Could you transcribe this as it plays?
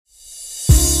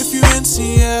in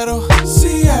Seattle,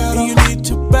 Seattle. You need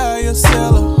to buy or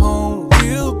sell a home.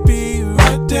 We'll be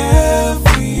right there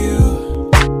for you.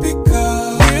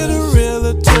 Because we're the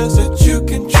realtors that you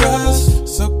can trust.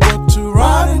 So go to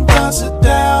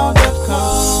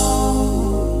RonandDonSitDown.com.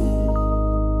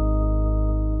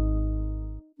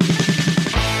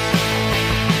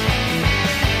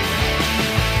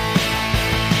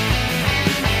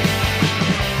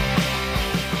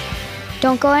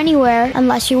 Don't go anywhere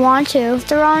unless you want to. It's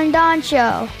the Ron and Don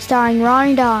Show, starring Ron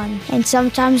and Don, and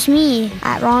sometimes me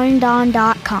at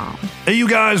RonandDon.com. Hey, you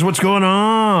guys, what's going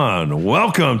on?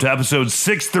 Welcome to episode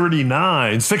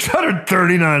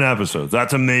 639 episodes.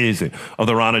 That's amazing. Of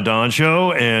the Ron and Don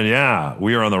Show. And yeah,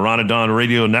 we are on the Ron and Don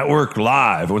Radio Network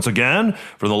live once again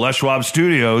from the Les Schwab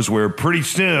Studios, where pretty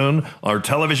soon our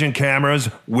television cameras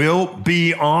will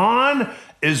be on.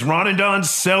 Is Ron and Don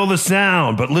Sell the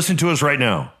Sound. But listen to us right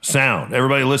now. Sound.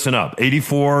 Everybody listen up.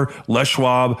 84 Les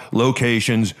Schwab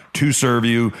locations to serve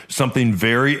you. Something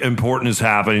very important is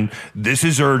happening. This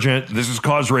is urgent. This is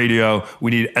Cause Radio. We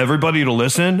need everybody to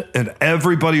listen. And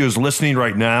everybody who's listening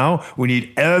right now, we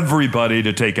need everybody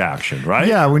to take action, right?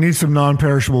 Yeah, we need some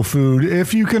non-perishable food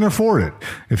if you can afford it.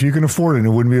 If you can afford it and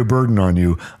it wouldn't be a burden on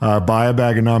you, buy a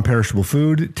bag of non-perishable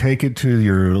food, take it to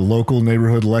your local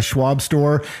neighborhood Les Schwab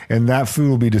store, and that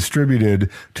food will be distributed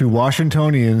to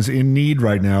Washingtonians in need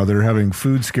right now that are having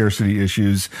food scarcity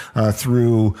issues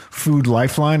through Food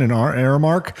Lifeline and our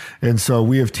Aramark. And so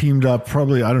we have teamed up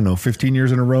probably, 15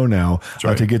 years in a row now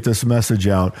to get this message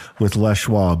out with Les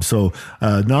Schwab. So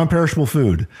non-perishable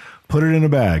food, put it in a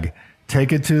bag.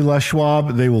 Take it to Les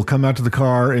Schwab. They will come out to the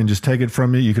car and just take it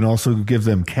from you. You can also give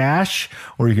them cash,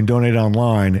 or you can donate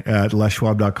online at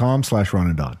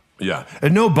leschwab.com/RonandDon. Yeah.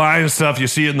 And no buying stuff. You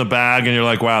see it in the bag and you're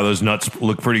like, wow, those nuts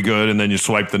look pretty good. And then you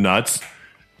swipe the nuts.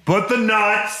 Put the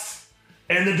nuts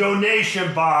in the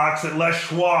donation box at Les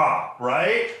Schwab,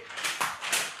 right?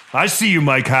 I see you,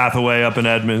 Mike Hathaway, up in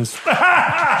Edmonds.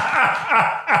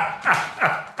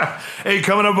 Hey,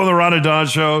 coming up on the Ron and Don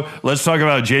Show, let's talk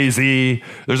about Jay-Z.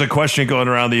 There's a question going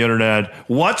around the internet.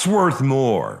 What's worth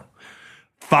more,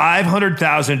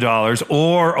 $500,000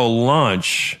 or a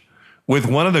lunch with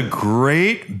one of the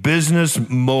great business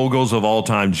moguls of all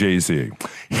time, Jay-Z?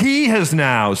 He has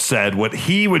now said what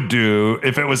he would do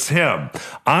if it was him.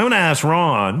 I'm going to ask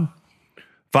Ron,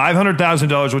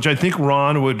 $500,000, which I think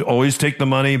Ron would always take the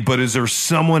money, but is there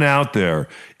someone out there,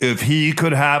 if he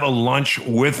could have a lunch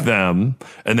with them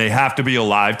and they have to be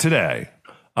alive today,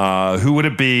 who would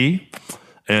it be?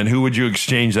 And who would you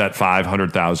exchange that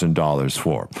 $500,000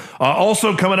 for?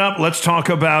 Also coming up, let's talk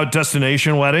about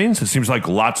destination weddings. It seems like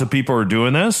lots of people are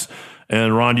doing this.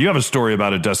 And Ron, you have a story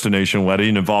about a destination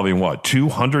wedding involving what,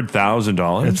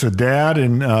 $200,000? It's a dad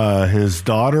and his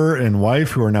daughter and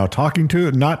wife who are now not talking to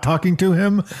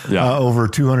him over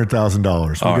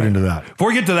 $200,000. We'll get into that. Before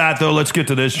we get to that, though, let's get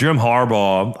to this. Jim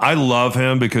Harbaugh, I love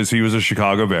him because he was a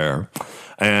Chicago Bear.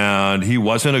 And he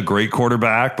wasn't a great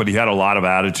quarterback, but he had a lot of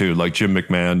attitude like Jim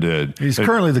McMahon did. He's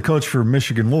currently the coach for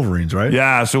Michigan Wolverines, right?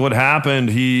 Yeah, so what happened,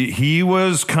 he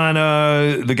was kind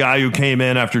of the guy who came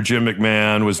in after Jim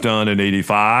McMahon was done in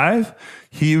 85.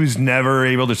 He was never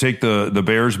able to take the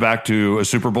Bears back to a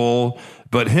Super Bowl.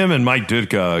 But him and Mike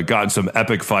Ditka got in some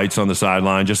epic fights on the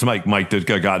sideline, just like Mike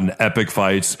Ditka got in epic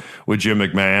fights with Jim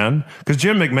McMahon. Because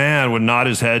Jim McMahon would nod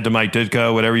his head to Mike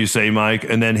Ditka, whatever you say, Mike,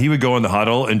 and then he would go in the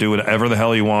huddle and do whatever the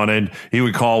hell he wanted. He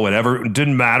would call whatever. It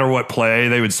didn't matter what play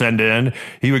they would send in.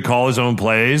 He would call his own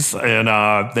plays, and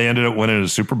they ended up winning a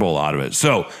Super Bowl out of it.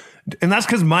 So, and that's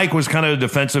because Mike was kind of a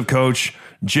defensive coach.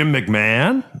 Jim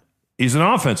McMahon, he's an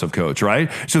offensive coach,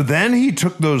 right? So then he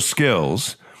took those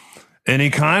skills, and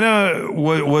he kind of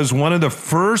was one of the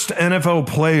first NFL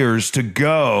players to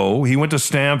go. He went to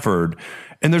Stanford.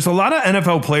 And there's a lot of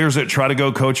NFL players that try to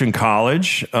go coach in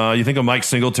college. You think of Mike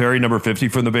Singletary, number 50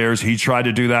 from the Bears. He tried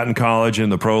to do that in college in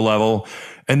the pro level.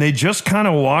 And they just kind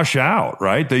of wash out,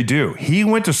 right? They do. He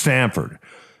went to Stanford,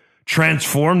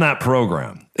 transformed that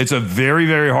program. It's a very,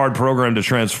 very hard program to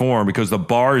transform because the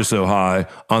bar is so high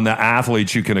on the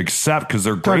athletes you can accept because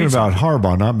they're great. Talking about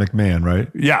Harbaugh, not McMahon, right?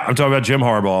 Yeah, I'm talking about Jim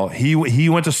Harbaugh. He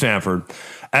went to Stanford.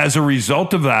 As a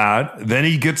result of that, then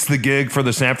he gets the gig for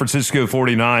the San Francisco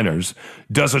 49ers,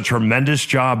 does a tremendous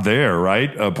job there,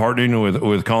 right? Partnering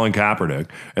with Colin Kaepernick.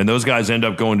 And those guys end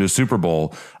up going to a Super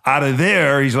Bowl. Out of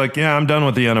there, he's like, yeah, I'm done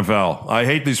with the NFL. I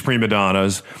hate these prima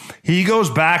donnas. He goes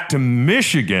back to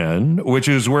Michigan, which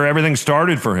is where everything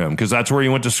started for him, because that's where he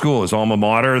went to school, his alma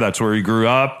mater. That's where he grew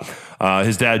up.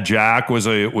 His dad, Jack, was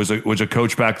a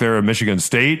coach back there at Michigan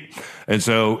State. And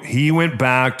so he went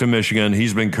back to Michigan.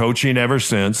 He's been coaching ever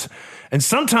since. And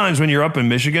sometimes when you're up in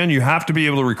Michigan, you have to be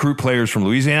able to recruit players from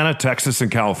Louisiana, Texas, and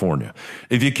California.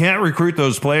 If you can't recruit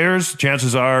those players,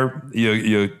 chances are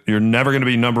you're never going to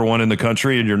be number one in the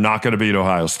country, and you're not going to beat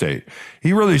Ohio State.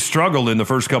 He really struggled in the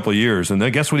first couple of years, and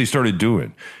then guess what he started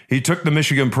doing? He took the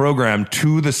Michigan program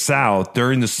to the South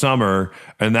during the summer,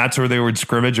 and that's where they would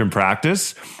scrimmage and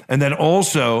practice. And then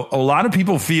also, a lot of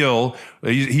people feel,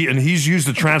 he's used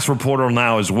the transfer portal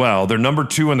now as well. They're number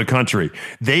 2 in the country.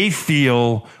 They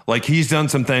feel like he's done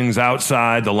some things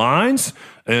outside the lines.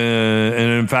 And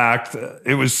in fact,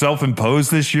 it was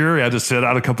self-imposed this year. He had to sit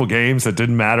out a couple games that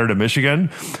didn't matter to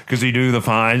Michigan because he knew the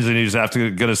fines and he's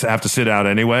going to have to sit out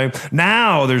anyway.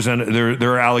 Now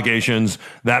there are allegations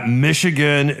that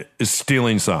Michigan is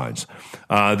stealing signs.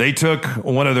 They took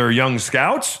one of their young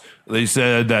scouts. They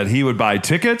said that he would buy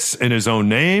tickets in his own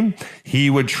name. He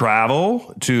would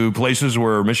travel to places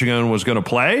where Michigan was going to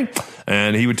play,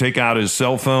 and he would take out his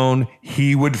cell phone.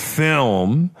 He would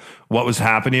film what was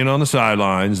happening on the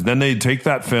sidelines. Then they'd take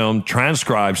that film,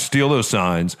 transcribe, steal those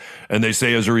signs, and they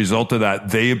say as a result of that,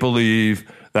 they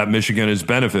believe that Michigan has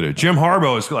benefited. Jim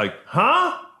Harbaugh is like,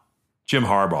 huh? Jim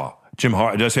Harbaugh. Did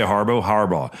I say Harbaugh?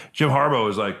 Harbaugh. Jim Harbaugh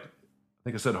is like, I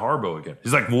think I said Harbaugh again.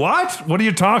 He's like, what? What are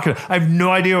you talking about? I have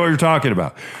no idea what you're talking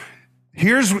about.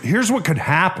 Here's what could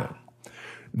happen.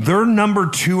 They're number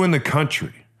 2 in the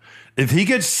country. If he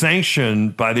gets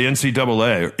sanctioned by the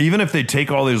NCAA, even if they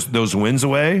take all those wins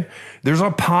away, there's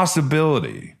a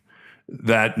possibility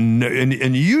that,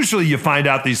 and usually you find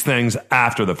out these things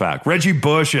after the fact. Reggie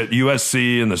Bush at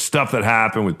USC and the stuff that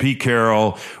happened with Pete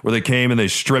Carroll, where they came and they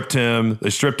stripped him. They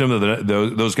stripped him of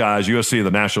those guys, USC of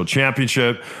the national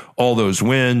championship, all those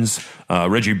wins.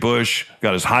 Reggie Bush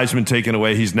got his Heisman taken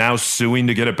away. He's now suing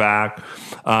to get it back.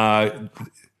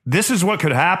 This is what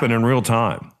could happen in real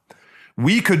time.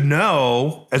 We could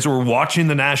know as we're watching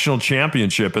the national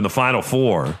championship in the Final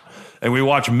Four, and we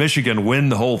watch Michigan win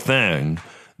the whole thing,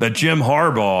 that Jim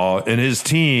Harbaugh and his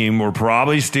team were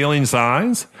probably stealing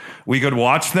signs. We could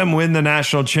watch them win the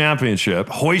national championship,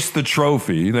 hoist the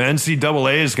trophy. The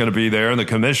NCAA is going to be there and the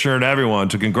commissioner and everyone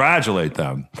to congratulate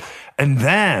them. And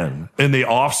then in the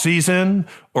offseason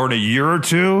or in a year or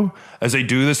two, as they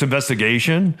do this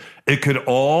investigation, it could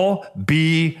all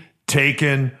be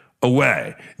taken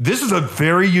away. This is a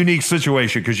very unique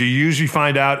situation because you usually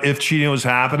find out if cheating was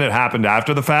happened, it happened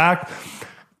after the fact.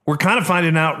 We're kind of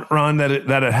finding out, Ron, that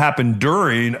it happened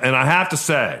during, and I have to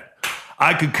say,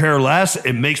 I could care less.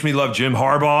 It makes me love Jim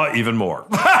Harbaugh even more.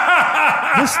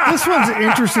 This one's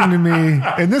interesting to me,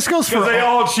 and this goes for... They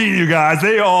all cheat, you guys.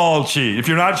 They all cheat. If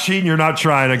you're not cheating, you're not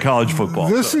trying in college football.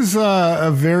 This is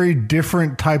a very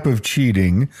different type of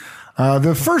cheating.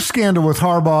 The first scandal with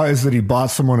Harbaugh is that he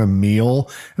bought someone a meal.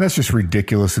 And that's just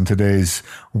ridiculous in today's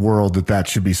world that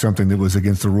should be something that was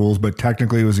against the rules, but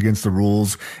technically it was against the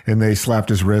rules and they slapped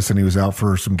his wrist and he was out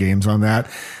for some games on that.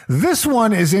 This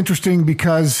one is interesting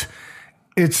because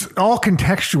it's all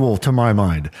contextual to my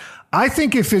mind. I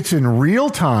think if it's in real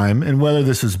time, and whether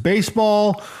this is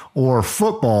baseball or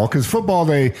football, because football,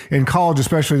 in college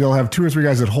especially, they'll have 2 or 3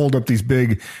 guys that hold up these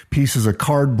big pieces of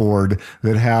cardboard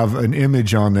that have an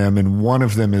image on them, and one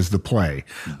of them is the play.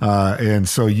 And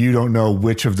so you don't know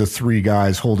which of the 3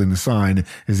 guys holding the sign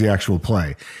is the actual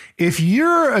play. If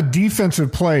you're a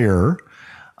defensive player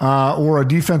or a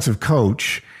defensive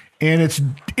coach, and it's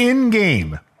in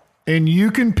game, and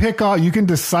you can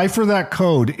decipher that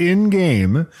code in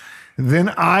game, then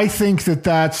I think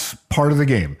that's part of the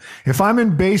game. If I'm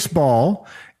in baseball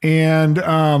and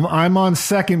I'm on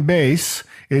second base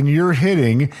and you're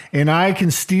hitting and I can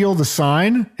steal the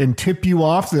sign and tip you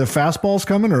off that a fastball's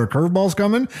coming or a curveball's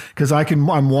coming because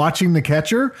I'm watching the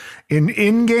catcher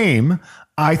in game,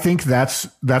 I think that's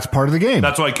part of the game.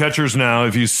 That's why catchers now,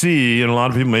 if you see, and a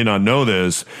lot of people may not know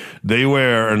this, they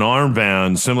wear an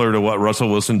armband similar to what Russell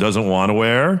Wilson doesn't want to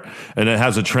wear, and it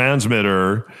has a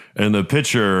transmitter, and the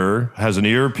pitcher has an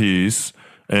earpiece,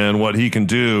 and what he can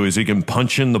do is he can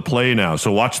punch in the play now.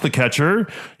 So watch the catcher.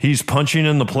 He's punching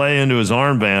in the play into his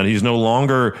armband. He's no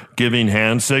longer giving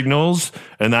hand signals,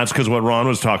 and that's because what Ron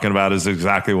was talking about is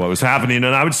exactly what was happening.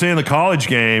 And I would say in the college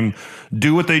game,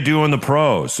 do what they do in the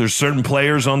pros. There's certain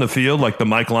players on the field, like the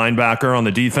Mike linebacker on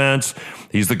the defense.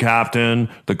 He's the captain,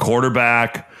 the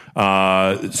quarterback,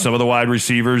 some of the wide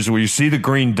receivers. Where you see the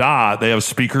green dot, they have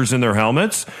speakers in their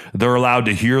helmets. They're allowed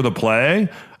to hear the play.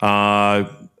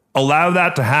 Allow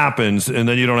that to happen, and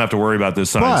then you don't have to worry about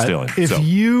this sign stealing. If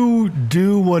you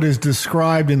do what is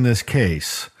described in this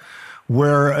case,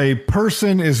 where a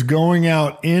person is going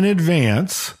out in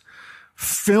advance,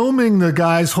 filming the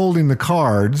guys holding the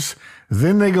cards,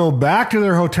 then they go back to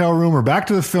their hotel room or back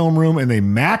to the film room and they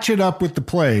match it up with the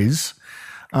plays,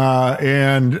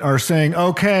 and are saying,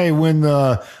 okay,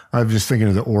 I'm just thinking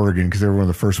of the Oregon because they were one of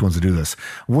the first ones to do this.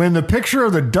 When the picture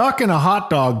of the duck and a hot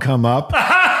dog come up,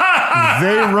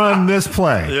 they run this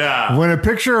play. Yeah. When a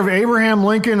picture of Abraham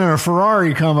Lincoln and a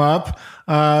Ferrari come up,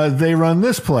 they run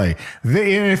this play.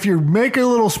 And if you make a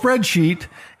little spreadsheet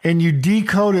and you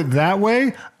decode it that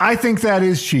way, I think that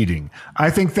is cheating. I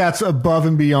think that's above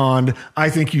and beyond. I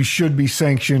think you should be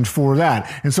sanctioned for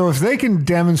that. And so if they can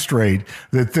demonstrate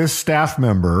that this staff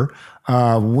member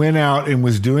went out and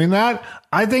was doing that,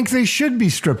 I think they should be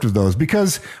stripped of those,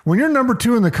 because when you're number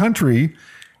 2 in the country,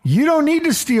 you don't need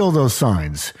to steal those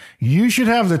signs. You should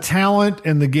have the talent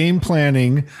and the game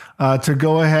planning to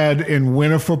go ahead and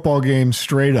win a football game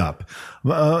straight up.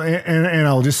 And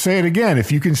I'll just say it again.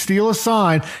 If you can steal a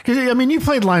sign, I mean, you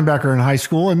played linebacker in high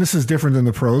school, and this is different than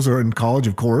the pros or in college,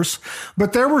 of course,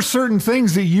 but there were certain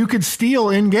things that you could steal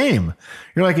in game.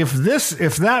 You're like, if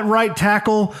that right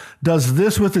tackle does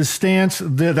this with his stance,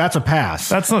 that's a pass.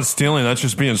 That's not stealing. That's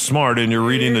just being smart, and you're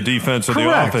reading the defense of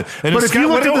Correct. the offense. And But if you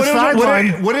look at the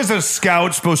sideline, what is a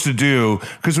scout supposed to do?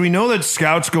 Because we know that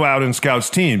scouts go out and scouts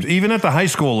teams. Even at the high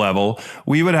school level,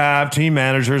 we would have team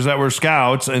managers that were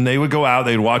scouts, and they would go out,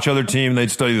 they'd watch other team, and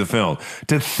they'd study the film.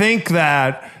 To think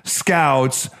that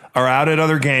scouts are out at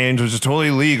other games, which is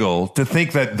totally legal, to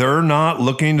think that they're not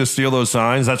looking to steal those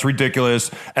signs, that's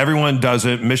ridiculous. Everyone does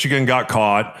it. Michigan got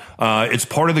caught. It's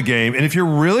part of the game. And if you're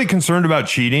really concerned about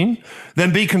cheating,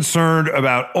 then be concerned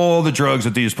about all the drugs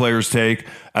that these players take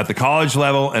at the college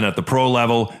level and at the pro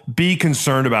level. Be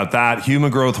concerned about that,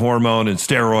 human growth hormone and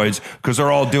steroids, because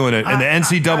they're all doing it. And the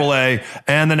NCAA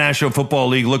and the National Football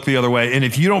League look the other way. And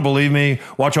if you don't believe me,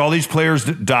 watch all these players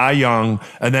die young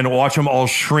and then watch them all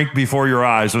shrink before your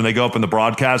eyes when they go up in the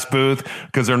broadcast booth,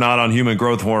 because they're not on human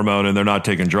growth hormone and they're not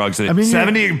taking drugs. I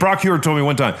mean, Brock Hewer told me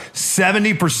one time,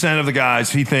 70% of the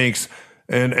guys he thinks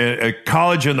at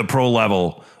college and the pro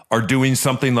level are doing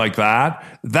something like that.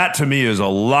 That to me is a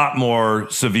lot more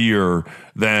severe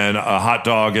than a hot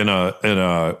dog and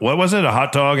a what was it? A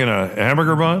hot dog and a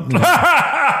hamburger bun?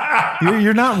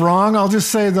 You're not wrong. I'll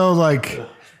just say though, like,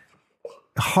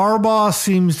 Harbaugh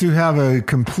seems to have a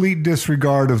complete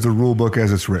disregard of the rule book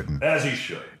as it's written. As he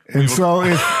should. And so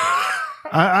if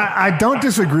I don't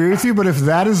disagree with you, but if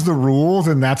that is the rule,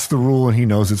 then that's the rule, and he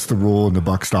knows it's the rule, and the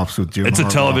buck stops with Jim. It's Harbaugh. a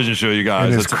television show, you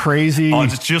guys. And it's crazy.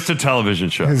 It's just a television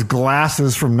show. His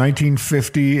glasses from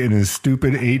 1950 and his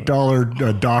stupid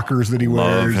 $8 Dockers that he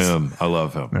wears. I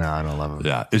love him. No, I don't love him.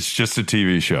 Yeah, it's just a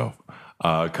TV show.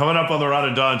 Coming up on the Ron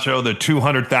and Don Show, the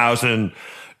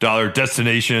 $200,000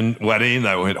 destination wedding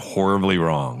that went horribly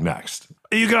wrong. Next.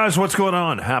 Hey, you guys, what's going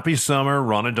on? Happy summer.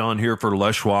 Ron and Don here for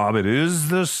Les Schwab. It is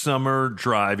the summer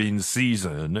driving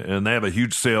season, and they have a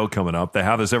huge sale coming up. They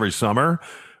have this every summer,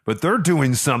 but they're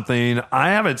doing something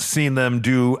I haven't seen them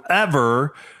do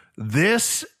ever.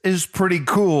 This is pretty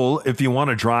cool if you want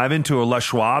to drive into a Les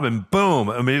Schwab and boom,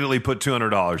 immediately put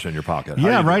 $200 in your pocket.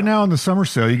 Yeah, right now in the summer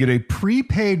sale, you get a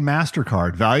prepaid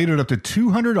MasterCard valued at up to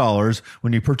 $200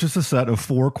 when you purchase a set of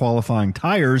 4 qualifying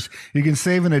tires. You can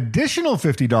save an additional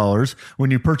 $50 when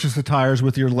you purchase the tires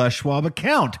with your Les Schwab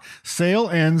account.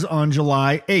 Sale ends on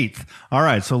July 8th. All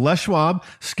right, so Les Schwab,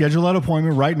 schedule that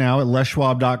appointment right now at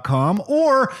leschwab.com,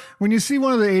 or when you see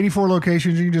one of the 84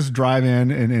 locations, you can just drive in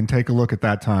and take a look at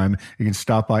that time. You can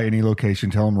stop by any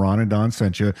location, tell them Ron and Don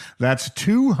sent you. That's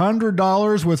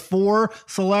 $200 with 4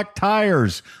 select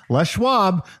tires. Les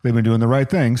Schwab, they've been doing the right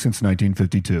thing since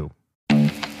 1952.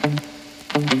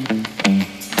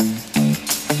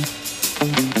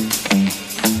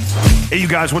 Hey, you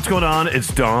guys, what's going on?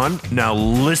 It's Don. Now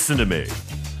listen to me.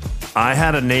 I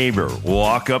had a neighbor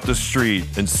walk up the street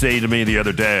and say to me the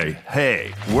other day,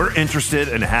 hey, we're interested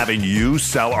in having you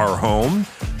sell our home,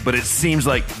 but it seems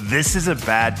like this is a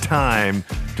bad time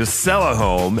to sell a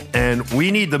home, and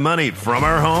we need the money from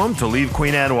our home to leave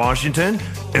Queen Anne, Washington,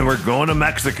 and we're going to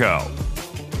Mexico.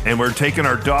 And we're taking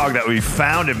our dog that we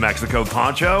found in Mexico,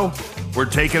 Poncho, we're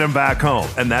taking him back home,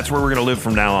 and that's where we're going to live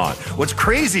from now on. What's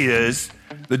crazy is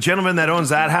the gentleman that owns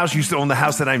that house used to own the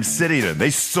house that I'm sitting in.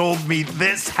 They sold me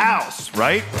this house,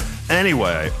 right?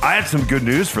 Anyway, I had some good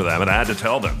news for them, and I had to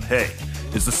tell them, hey,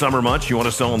 it's the summer months. You want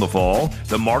to sell in the fall?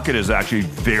 The market is actually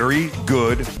very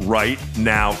good right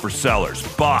now for sellers.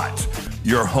 But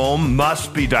your home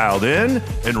must be dialed in,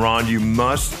 and Ron, you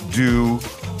must do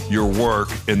your work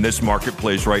in this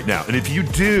marketplace right now. And if you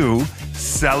do,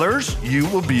 sellers, you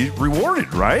will be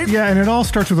rewarded, right? Yeah, and it all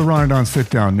starts with a Ron and Don sit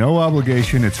down. No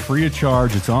obligation. It's free of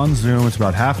charge. It's on Zoom. It's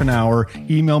about half an hour.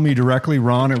 Email me directly,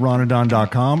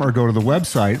 ron@ronanddon.com, or go to the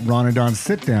website,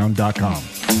 ronanddonsitdown.com.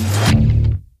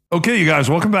 Okay, you guys,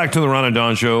 welcome back to the Ron and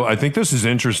Don Show. I think this is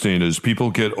interesting. As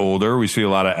people get older, we see a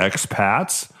lot of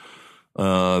expats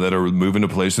that are moving to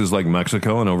places like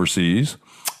Mexico and overseas.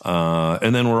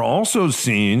 And then we're also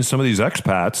seeing some of these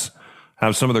expats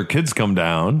have some of their kids come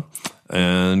down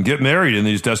and get married in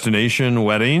these destination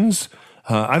weddings.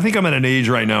 I think I'm at an age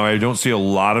right now, I don't see a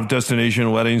lot of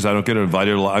destination weddings. I don't get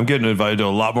invited a lot. I'm getting invited to a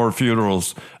lot more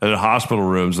funerals at hospital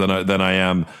rooms than I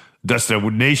am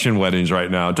destination weddings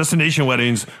right now. Destination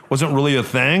weddings wasn't really a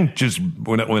thing. Just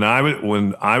when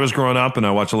I was growing up and I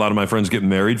watched a lot of my friends get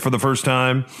married for the first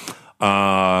time,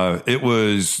 it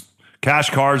was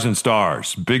cash, cars, and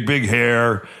stars. Big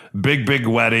hair, big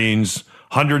weddings,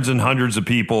 hundreds and hundreds of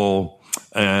people,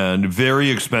 and very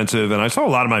expensive. And I saw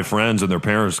a lot of my friends and their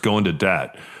parents go into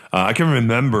debt. I can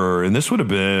remember, and this would have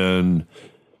been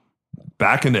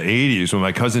back in the 80s when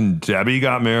my cousin Debbie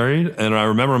got married. And I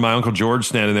remember my Uncle George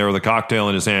standing there with a cocktail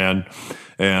in his hand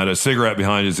and a cigarette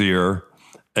behind his ear,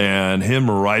 and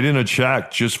him writing a check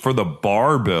just for the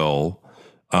bar bill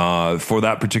for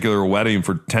that particular wedding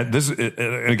for 10.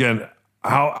 And again,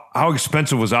 how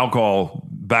expensive was alcohol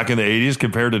back in the 80s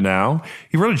compared to now?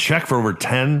 He wrote a check for over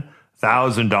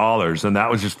 $10,000, and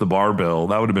that was just the bar bill.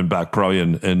 That would have been back probably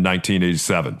in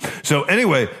 1987. So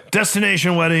anyway,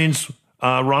 destination weddings.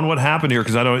 Ron, what happened here?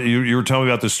 Because I don't. You were telling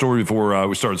me about this story before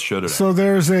we started the show today. So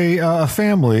there's a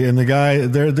family, and the guy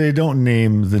they don't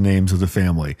name the names of the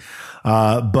family,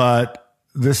 but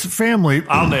this family,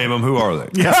 I'll name them. Who are they?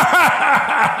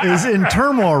 is in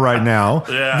turmoil right now.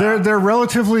 Yeah. They're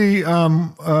relatively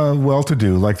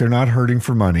well-to-do, like they're not hurting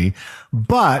for money.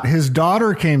 But his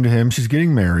daughter came to him. She's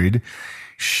getting married.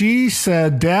 She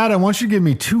said, "Dad, I want you to give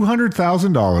me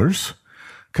 $200,000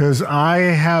 because I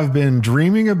have been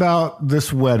dreaming about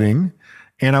this wedding,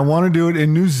 and I want to do it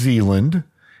in New Zealand,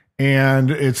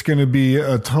 and it's going to be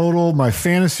my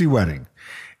fantasy wedding."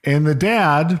 And the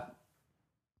dad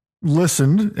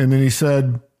listened, and then he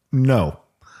said, "No,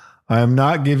 I am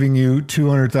not giving you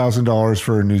 $200,000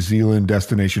 for a New Zealand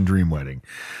destination dream wedding."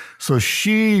 So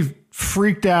she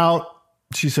freaked out.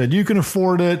 She said, "You can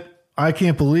afford it. I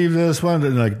can't believe this."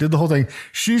 And like did the whole thing.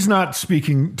 She's not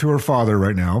speaking to her father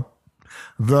right now.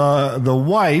 The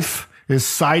wife is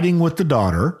siding with the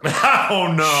daughter.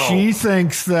 Oh no! She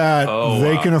thinks that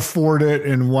they wow. can afford it,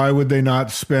 and why would they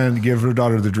not give her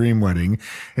daughter the dream wedding?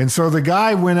 And so the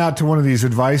guy went out to one of these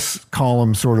advice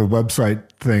column sort of website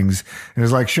things and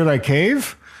was like, "Should I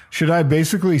cave? Should I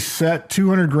basically set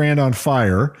 $200,000 on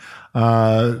fire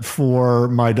for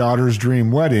my daughter's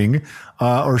dream wedding,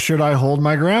 or should I hold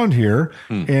my ground here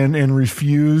and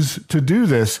refuse to do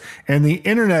this?" And the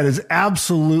internet is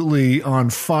absolutely on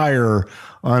fire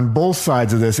on both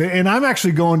sides of this. And I'm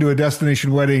actually going to a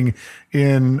destination wedding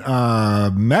in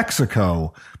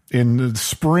Mexico in the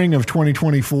spring of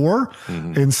 2024.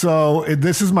 Mm-hmm. And so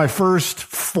this is my first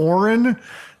foreign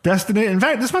destination. In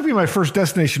fact, this might be my first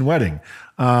destination wedding.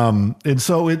 And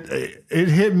so it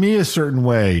hit me a certain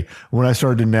way when I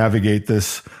started to navigate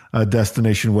this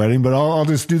destination wedding. But I'll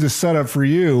just do the setup for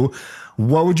you.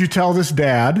 What would you tell this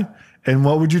dad? And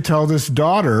what would you tell this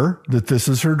daughter that this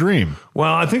is her dream?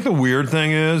 Well, I think the weird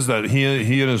thing is that he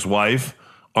and his wife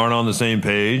aren't on the same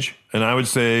page. And I would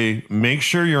say, make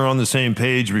sure you're on the same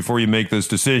page before you make this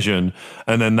decision.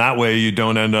 And then that way you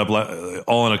don't end up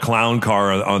all in a clown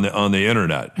car on the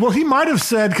internet. Well, he might have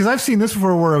said, because I've seen this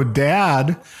before where a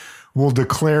dad will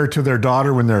declare to their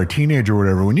daughter when they're a teenager or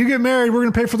whatever, when you get married, we're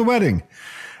going to pay for the wedding.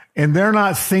 And they're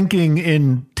not thinking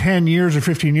in 10 years or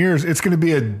 15 years, it's going to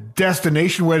be a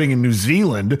destination wedding in New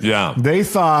Zealand. Yeah. They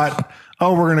thought,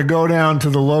 oh, we're going to go down to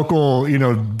the local,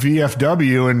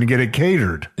 VFW and get it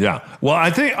catered. Yeah. Well,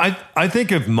 I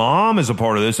think if mom is a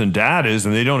part of this and dad is,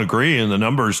 and they don't agree and the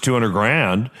number is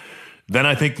 $200,000, then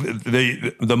I think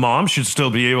the mom should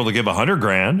still be able to give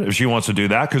 $100,000 if she wants to do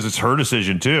that, because it's her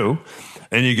decision too.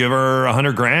 And you give her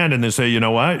 $100,000 and they say, you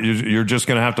know what, you're just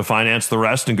going to have to finance the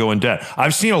rest and go in debt.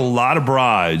 I've seen a lot of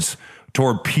brides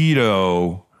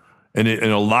torpedo, and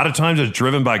a lot of times it's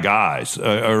driven by guys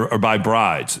or by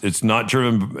brides. It's not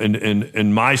driven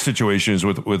in my situations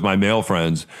with my male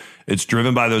friends. It's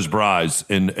driven by those brides,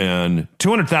 and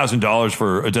 $200,000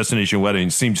 for a destination wedding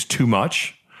seems too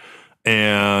much.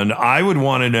 And I would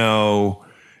want to know,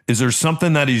 is there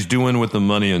something that he's doing with the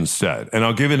money instead? And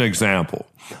I'll give you an example.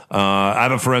 I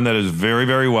have a friend that is very,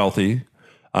 very wealthy.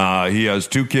 He has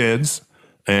 2 kids,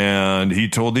 and he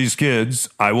told these kids,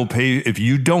 I will pay, if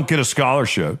you don't get a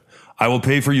scholarship, I will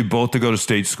pay for you both to go to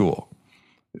state school.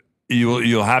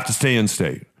 You'll have to stay in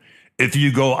state. If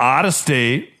you go out of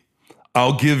state,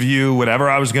 I'll give you whatever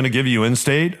I was going to give you in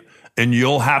state, and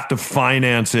you'll have to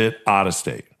finance it out of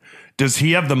state. Does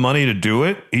he have the money to do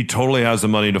it? He totally has the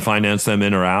money to finance them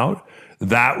in or out.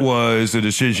 That was a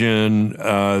decision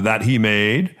that he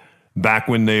made back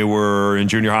when they were in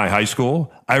junior high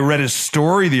school. I read a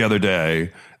story the other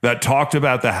day that talked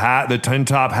about the 10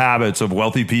 top habits of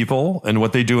wealthy people and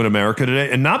what they do in America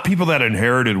today. And not people that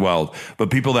inherited wealth, but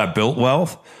people that built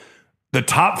wealth. The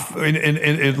top, and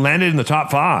it landed in the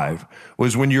top 5,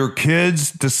 was when your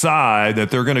kids decide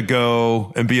that they're going to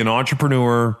go and be an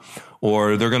entrepreneur,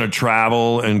 or they're going to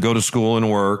travel and go to school and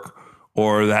work,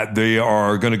 or that they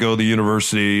are going to go to the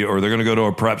university, or they're going to go to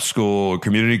a prep school or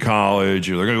community college,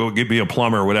 or they're going to go be a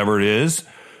plumber, whatever it is.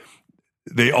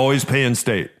 They always pay in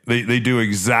state. They do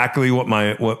exactly what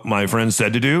my friend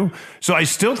said to do. So I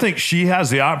still think she has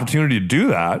the opportunity to do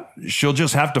that. She'll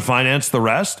just have to finance the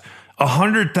rest.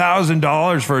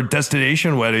 $100,000 for a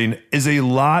destination wedding is a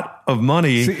lot of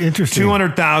money. See, interesting.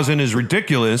 $200,000 is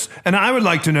ridiculous. And I would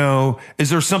like to know,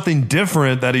 is there something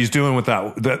different that he's doing with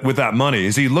that money?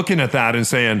 Is he looking at that and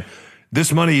saying,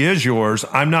 this money is yours.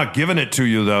 I'm not giving it to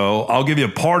you, though. I'll give you a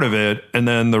part of it. And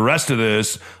then the rest of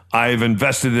this, I've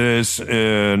invested this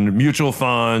in mutual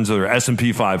funds or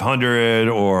S&P 500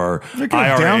 or like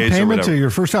IRAs a down payment or to your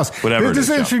first house. Whatever. This is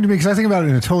interesting to me because I think about it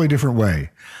in a totally different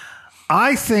way.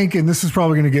 I think, and this is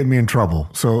probably going to get me in trouble,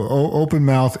 so open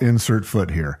mouth, insert foot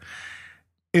here.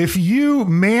 If you,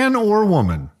 man or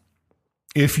woman,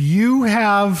 if you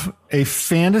have a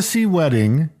fantasy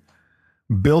wedding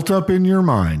built up in your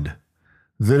mind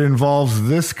that involves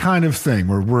this kind of thing,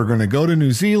 where we're going to go to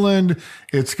New Zealand,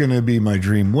 it's going to be my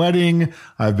dream wedding,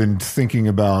 I've been thinking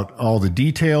about all the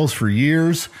details for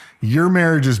years, your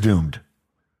marriage is doomed.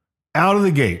 Out of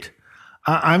the gate.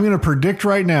 I'm going to predict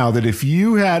right now that if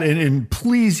you had, and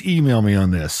please email me on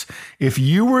this, if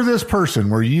you were this person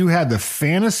where you had the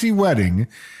fantasy wedding,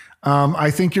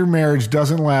 I think your marriage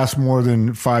doesn't last more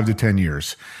than 5 to 10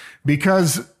 years.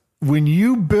 Because when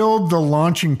you build the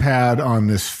launching pad on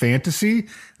this fantasy,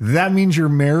 that means your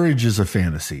marriage is a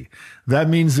fantasy. That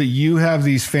means that you have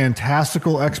these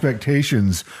fantastical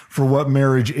expectations for what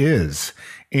marriage is.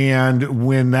 And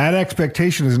when that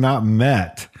expectation is not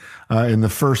met, in the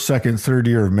first, second, third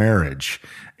year of marriage,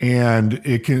 and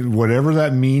it can, whatever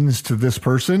that means to this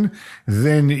person,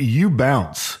 then you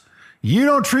bounce. You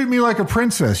don't treat me like a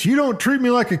princess. You don't treat me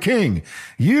like a king.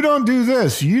 You don't do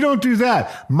this. You don't do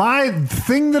that. My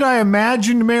thing that I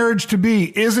imagined marriage to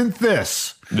be isn't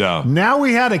this. Yeah. Now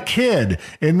we had a kid,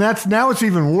 and now it's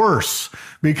even worse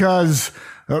because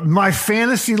my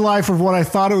fantasy life of what I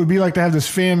thought it would be like to have this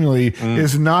family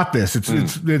is not this.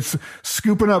 It's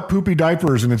scooping up poopy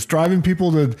diapers, and it's driving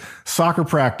people to soccer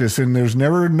practice, and there's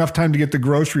never enough time to get the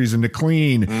groceries and to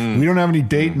clean. We don't have any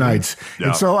date nights. Yeah.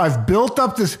 And so I've built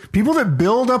up this, people that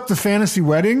build up the fantasy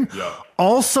wedding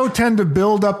also tend to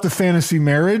build up the fantasy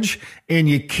marriage, and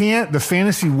you can't, the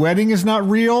fantasy wedding is not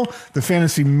real. The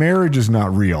fantasy marriage is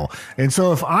not real. And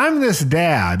so if I'm this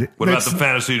dad, what about the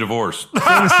fantasy divorce?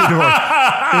 Fantasy divorce.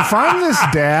 If I'm this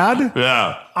dad,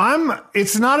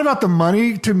 it's not about the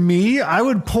money to me. I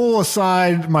would pull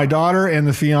aside my daughter and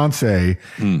the fiance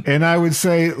and I would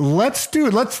say, let's do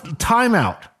it. Let's time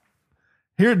out.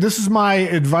 Here, this is my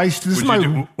advice.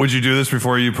 Would you do this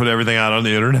before you put everything out on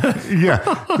the internet?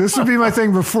 Yeah, this would be my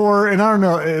thing before. And I don't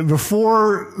know,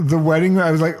 before the wedding, I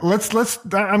was like,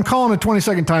 I'm calling a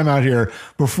 20-second timeout here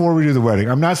before we do the wedding.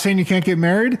 I'm not saying you can't get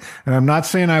married, and I'm not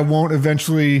saying I won't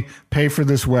eventually pay for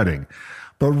this wedding.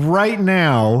 But right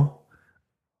now,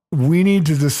 we need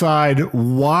to decide,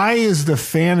 why is the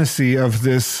fantasy of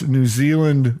this New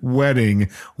Zealand wedding?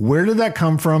 Where did that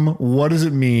come from? What does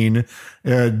it mean?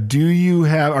 Are you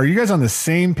guys on the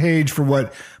same page for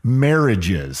what marriage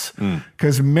is?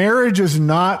 Because marriage is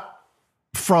not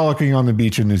frolicking on the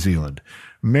beach in New Zealand.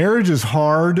 Marriage is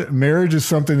hard. Marriage is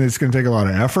something that's going to take a lot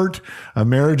of effort. A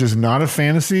marriage is not a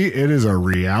fantasy. It is a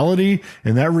reality.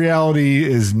 And that reality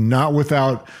is not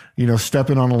without,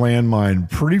 stepping on a landmine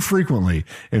pretty frequently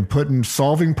and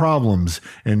solving problems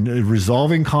and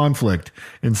resolving conflict.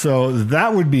 And so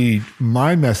that would be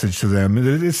my message to them.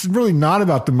 It's really not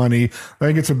about the money. I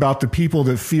think it's about the people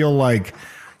that feel like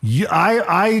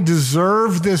I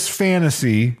deserve this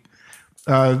fantasy.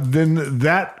 Then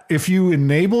that, if you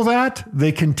enable that,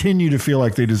 they continue to feel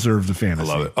like they deserve the fantasy.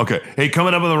 I love it. Okay. Hey,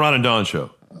 coming up on the Ron and Don show.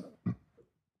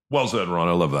 Well said, Ron.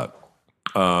 I love that.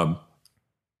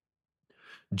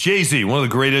 Jay-Z, one of the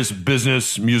greatest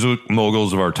business music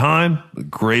moguls of our time, a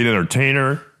great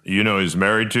entertainer. He's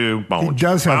married to. He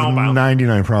does have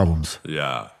 99 problems.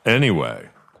 Yeah. Anyway,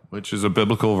 which is a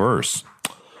biblical verse.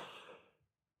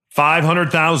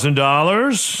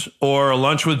 $500,000 or a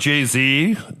lunch with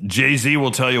Jay-Z. Jay-Z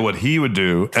will tell you what he would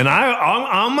do. And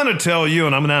I'm going to tell you,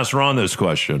 and I'm going to ask Ron this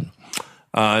question.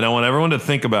 And I want everyone to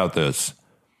think about this.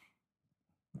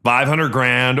 500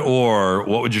 grand, or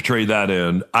what would you trade that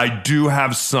in? I do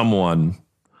have someone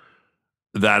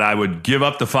that I would give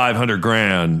up the 500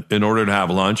 grand in order to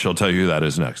have lunch. I'll tell you who that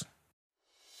is next.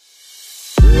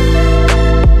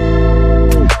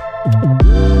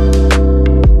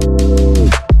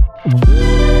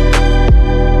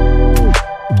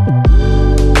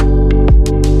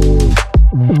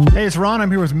 Hey, it's Ron. I'm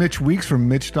here with Mitch Weeks from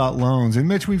Mitch.Loans. And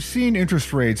Mitch, we've seen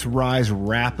interest rates rise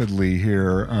rapidly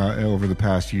here over the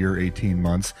past year, 18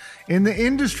 months. In the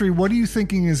industry, what are you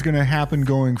thinking is going to happen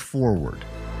going forward?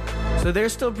 So they're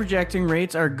still projecting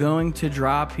rates are going to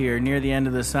drop here near the end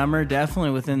of the summer,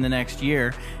 definitely within the next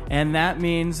year. And that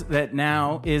means that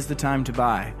now is the time to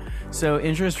buy. So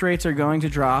interest rates are going to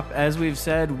drop. As we've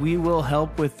said, we will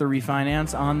help with the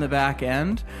refinance on the back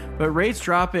end, but rates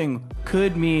dropping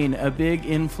could mean a big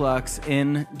influx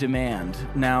in demand.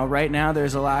 Now, right now,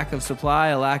 there's a lack of supply,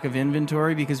 a lack of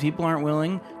inventory because people aren't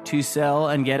willing to sell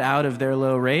and get out of their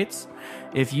low rates.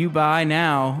 If you buy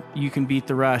now, you can beat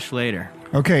the rush later.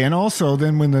 Okay, and also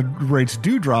then when the rates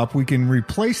do drop, we can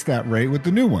replace that rate with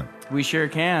the new one. We sure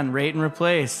can. Rate and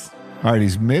replace. All right,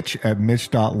 he's Mitch at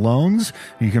Mitch.Loans.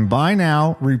 You can buy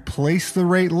now, replace the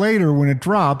rate later when it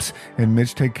drops, and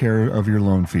Mitch take care of your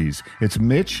loan fees. It's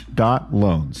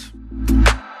Mitch.Loans.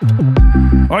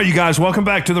 All right, you guys, welcome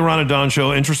back to the Ron and Don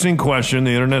Show. Interesting question.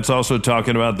 The internet's also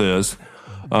talking about this.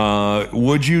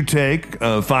 Would you take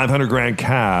 500 grand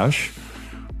cash,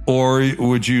 or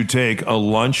would you take a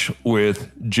lunch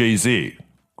with Jay-Z?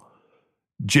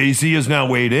 Jay-Z is now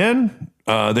weighed in.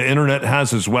 The internet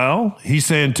has as well. He's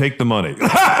saying, take the money.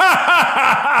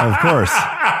 Of course.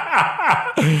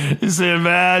 He's saying,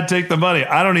 man, take the money.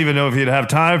 I don't even know if he'd have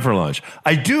time for lunch.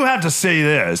 I do have to say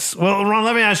this. Well, Ron,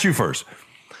 let me ask you first.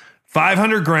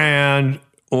 500 grand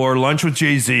or lunch with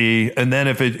Jay-Z, and then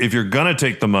if you're going to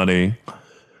take the money,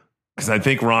 because I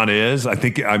think Ron is,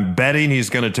 I'm betting he's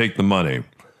going to take the money.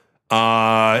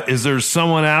 Is there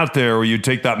someone out there where you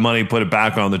take that money, put it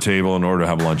back on the table in order to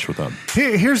have lunch with them?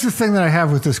 Here's the thing that I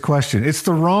have with this question. It's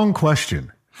the wrong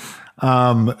question.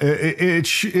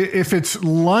 If it's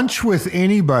lunch with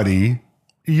anybody,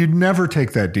 you'd never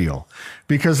take that deal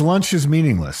because lunch is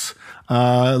meaningless.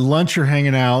 Lunch, you're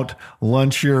hanging out.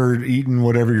 Lunch, you're eating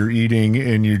whatever you're eating,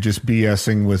 and you're just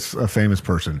BSing with a famous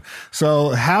person. So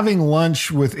having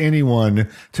lunch with anyone,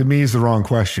 to me, is the wrong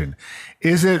question.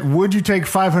 Is it, would you take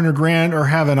 500 grand or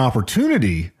have an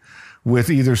opportunity with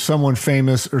either someone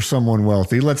famous or someone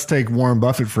wealthy? Let's take Warren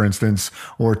Buffett, for instance,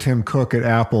 or Tim Cook at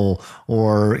Apple,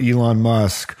 or Elon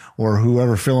Musk, or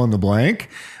whoever, fill in the blank.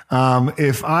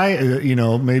 If I,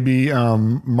 maybe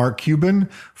Mark Cuban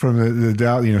from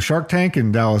the Shark Tank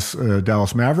and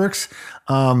Dallas Mavericks,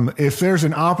 if there's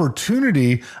an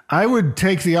opportunity, I would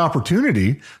take the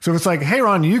opportunity. So if it's like, hey,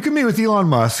 Ron, you can meet with Elon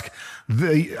Musk.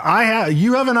 You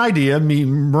have an idea,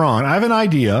 Ron, I have an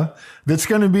idea that's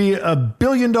going to be $1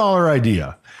 billion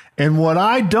idea. And what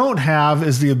I don't have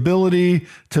is the ability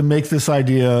to make this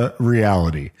idea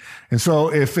reality. And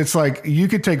so if it's like, you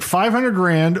could take 500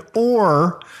 grand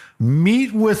or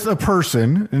meet with a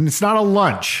person, and it's not a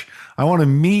lunch. I want to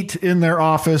meet in their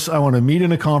office. I want to meet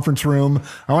in a conference room.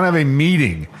 I want to have a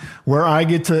meeting where I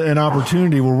get to an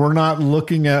opportunity where we're not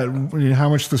looking at how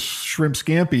much the shrimp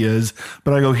scampi is,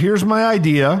 but I go, here's my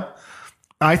idea.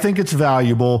 I think it's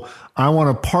valuable. I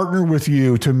want to partner with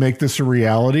you to make this a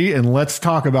reality, and let's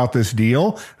talk about this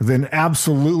deal. Then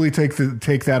absolutely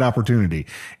take that opportunity.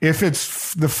 If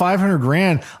it's the 500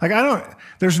 grand,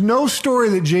 there's no story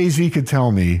that Jay-Z could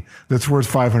tell me that's worth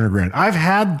 500 grand. I've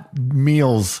had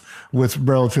meals with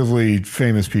relatively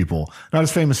famous people, not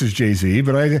as famous as Jay-Z,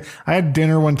 but I had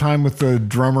dinner one time with the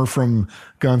drummer from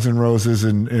Guns N' Roses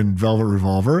and Velvet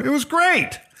Revolver. It was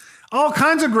great. All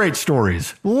kinds of great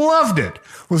stories. Loved it.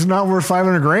 Was not worth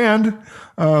 500 grand.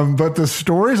 But the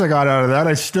stories I got out of that,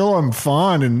 I still am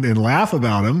fond and laugh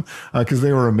about them because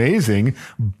they were amazing.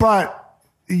 But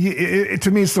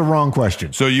to me, it's the wrong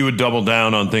question. So you would double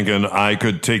down on thinking I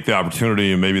could take the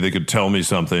opportunity and maybe they could tell me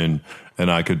something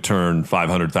and I could turn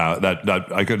 500,000.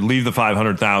 That I could leave the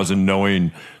 500,000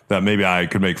 knowing that maybe I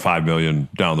could make 5 million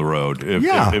down the road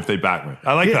if they back me.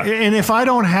 I like that. And if I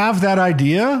don't have that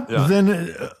idea,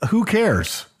 then who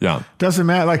cares? Yeah. Doesn't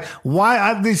matter. Like,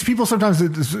 why these people sometimes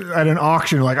at an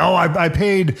auction, like, oh, I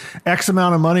paid X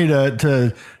amount of money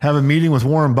to have a meeting with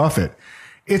Warren Buffett.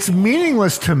 It's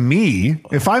meaningless to me.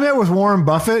 If I met with Warren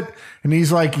Buffett and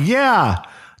he's like, yeah,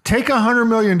 take $100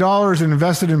 million and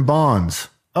invest it in bonds.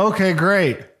 Okay,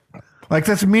 great. Like,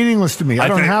 that's meaningless to me. I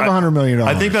don't have $100 million.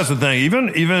 I think that's the thing.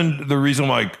 Even the reason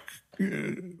why,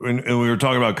 when we were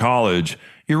talking about college,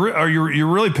 you're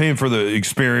really paying for the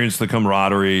experience, the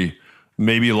camaraderie,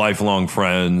 maybe lifelong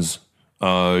friends,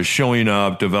 showing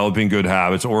up, developing good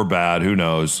habits or bad, who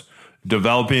knows,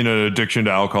 developing an addiction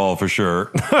to alcohol for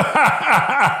sure.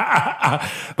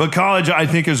 But college, I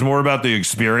think, is more about the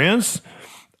experience.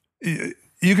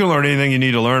 You can learn anything you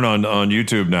need to learn on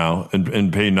YouTube now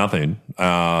and pay nothing.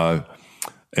 And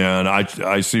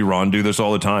I see Ron do this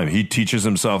all the time. He teaches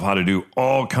himself how to do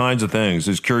all kinds of things.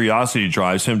 His curiosity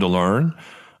drives him to learn.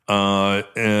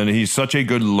 And he's such a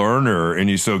good learner, and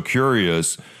he's so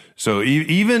curious. So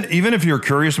even if you're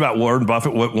curious about Warren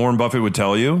Buffett, what Warren Buffett would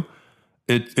tell you,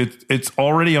 it's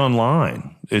already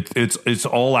online. It's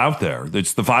all out there.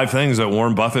 It's the 5 things that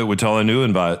Warren Buffett would tell a new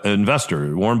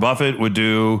investor. Warren Buffett would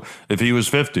do if he was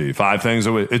 50. 5 things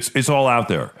it's all out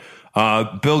there.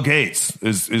 Bill Gates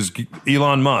is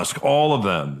Elon Musk. All of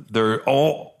them. They're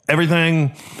all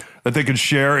everything that they could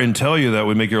share and tell you that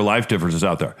would make your life differences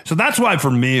out there. So that's why,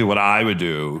 for me, what I would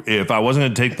do if I wasn't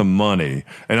going to take the money,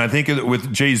 and I think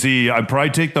with Jay-Z, I'd probably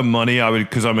take the money.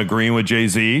 Because I'm agreeing with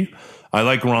Jay-Z. I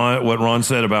like what Ron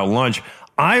said about lunch.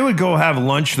 I would go have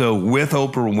lunch though with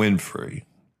Oprah Winfrey,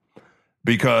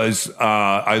 because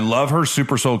I love her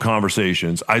Super Soul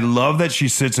conversations. I love that she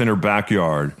sits in her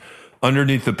backyard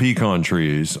underneath the pecan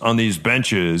trees on these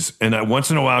benches. And once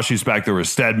in a while, she's back there with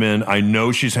Stedman. I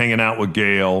know she's hanging out with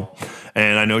Gail,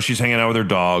 and I know she's hanging out with her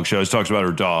dog. She always talks about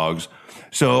her dogs.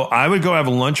 So I would go have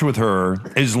lunch with her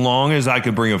as long as I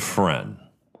could bring a friend.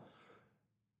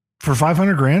 For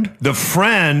 $500,000? The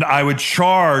friend, I would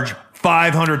charge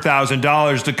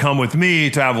 $500,000 to come with me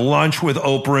to have lunch with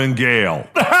Oprah and Gail.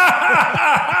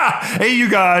 Hey, you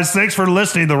guys, thanks for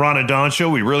listening to the Ron and Don Show.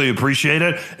 We really appreciate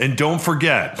it. And don't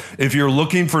forget, if you're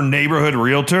looking for neighborhood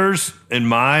realtors, in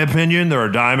my opinion, they're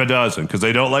a dime a dozen, because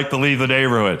they don't like to leave the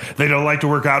neighborhood. They don't like to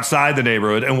work outside the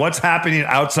neighborhood. And what's happening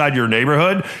outside your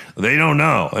neighborhood, they don't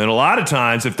know. And a lot of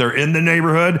times, if they're in the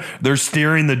neighborhood, they're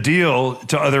steering the deal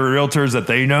to other realtors that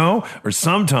they know. Or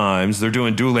sometimes they're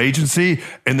doing dual agency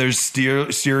and they're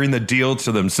steering the deal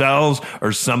to themselves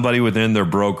or somebody within their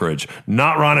brokerage.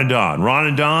 Not Ron and Don. Ron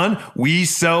and Don, we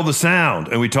sell the sound.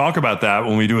 And we talk about that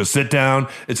when we do a sit down.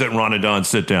 It's at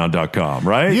ronanddonsitdown.com,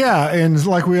 right? Yeah. And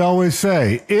like we always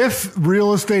say, if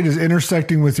real estate is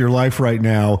intersecting with your life right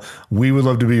now, we would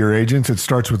love to be your agents. It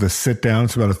starts with a sit down.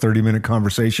 It's about a 30-minute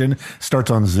conversation.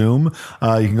 Starts on Zoom.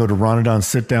 You can go to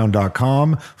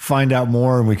ronanddonsitdown.com, find out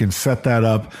more, and we can set that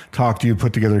up, talk to you,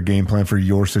 put together a game plan for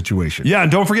your situation. Yeah,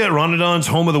 and don't forget, Ron and Don's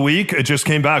Home of the Week. It just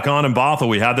came back on in Bothell.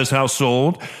 We had this house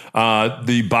sold.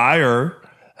 The buyer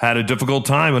had a difficult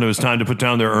time when it was time to put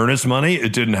down their earnest money.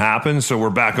 It didn't happen, so we're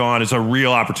back on. It's a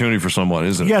real opportunity for someone,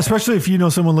 isn't it? Yeah, especially if you know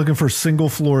someone looking for single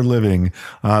floor living.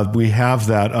 We have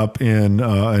that up in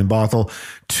Bothell.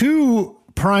 2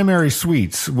 primary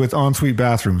suites with ensuite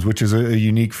bathrooms, which is a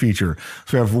unique feature.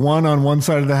 So we have one on one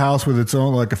side of the house with its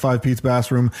own, like a 5-piece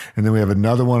bathroom. And then we have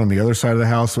another one on the other side of the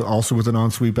house, also with an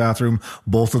ensuite bathroom.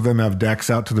 Both of them have decks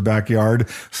out to the backyard.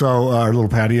 So our little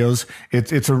patios.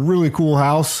 It's a really cool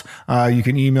house. You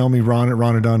can email me,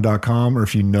 ron@ronanddon.com, or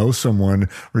if you know someone,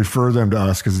 refer them to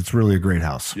us, because it's really a great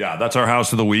house. Yeah, that's our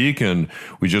house of the week. And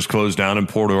we just closed down in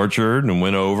Port Orchard and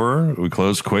went over. We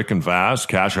closed quick and fast,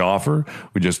 cash offer.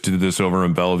 We just did this over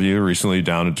in Bellevue, recently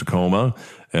down in Tacoma,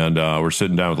 and we're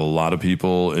sitting down with a lot of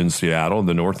people in Seattle,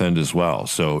 the North End as well.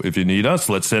 So if you need us,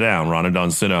 let's sit down.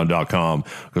 ronanddonsitdown.com,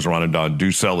 because Ron and Don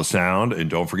do sell the sound. And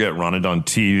don't forget, Ron and Don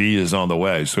TV is on the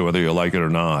way. So whether you like it or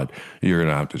not, you're going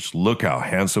to have to just look how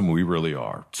handsome we really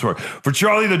are. So for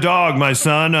Charlie the dog, my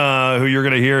son, who you're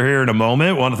going to hear here in a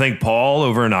moment, want to thank Paul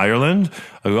over in Ireland,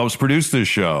 who helps produce this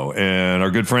show, and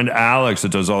our good friend Alex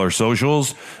that does all our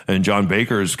socials, and John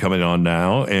Baker is coming on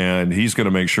now, and he's going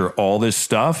to make sure all this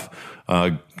stuff,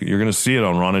 you're going to see it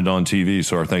on Ron and Don TV.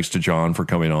 So our thanks to John for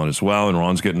coming on as well. And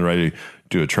Ron's getting ready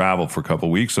to travel for a couple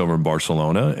of weeks over in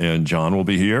Barcelona, and John will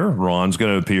be here. Ron's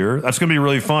going to appear. That's going to be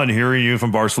really fun hearing you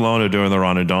from Barcelona doing the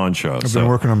Ron and Don show. I've been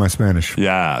working on my Spanish.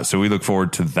 Yeah, so we look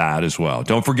forward to that as well.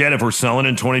 Don't forget, if we're selling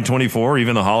in 2024,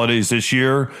 even the holidays this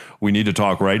year, we need to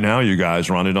talk right now, you guys.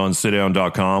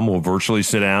 ronanddonsitdown.com. We'll virtually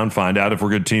sit down, find out if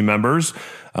we're good team members.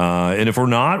 And if we're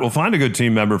not, we'll find a good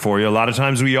team member for you. A lot of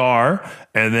times we are.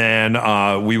 And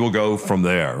then we will go from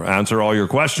there. Answer all your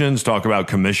questions, talk about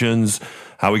commissions,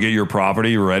 how we get your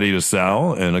property ready to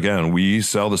sell. And again, we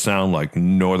sell the sound like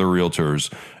no other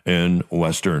realtors in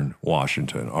Western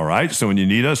Washington. All right. So when you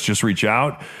need us, just reach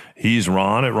out. He's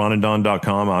Ron at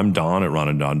ronanddon.com. I'm Don at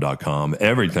ronanddon.com.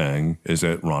 Everything is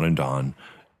at ronanddon.com.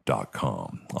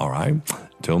 ronandon.com. All right?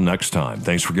 Till next time.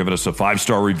 Thanks for giving us a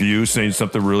 5-star review, saying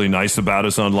something really nice about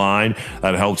us online.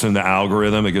 That helps in the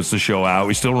algorithm. It gets the show out.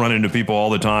 We still run into people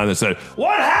all the time that say,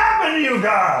 what happened to you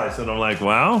guys? And I'm like,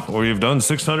 well, we've done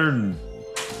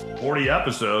 640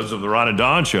 episodes of the Ron and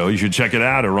Don Show. You should check it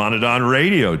out at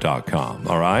ronandonradio.com.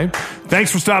 All right?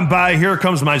 Thanks for stopping by. Here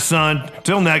comes my son.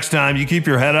 Till next time, you keep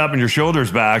your head up and your shoulders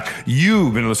back.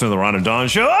 You've been listening to the Ron and Don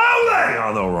Show only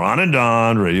on the Ron and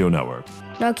Don Radio Network.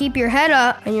 Now keep your head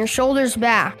up and your shoulders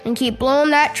back and keep blowing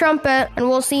that trumpet, and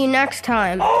we'll see you next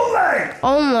time.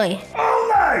 Only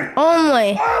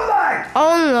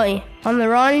on the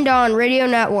Ron and Don Radio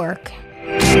Network.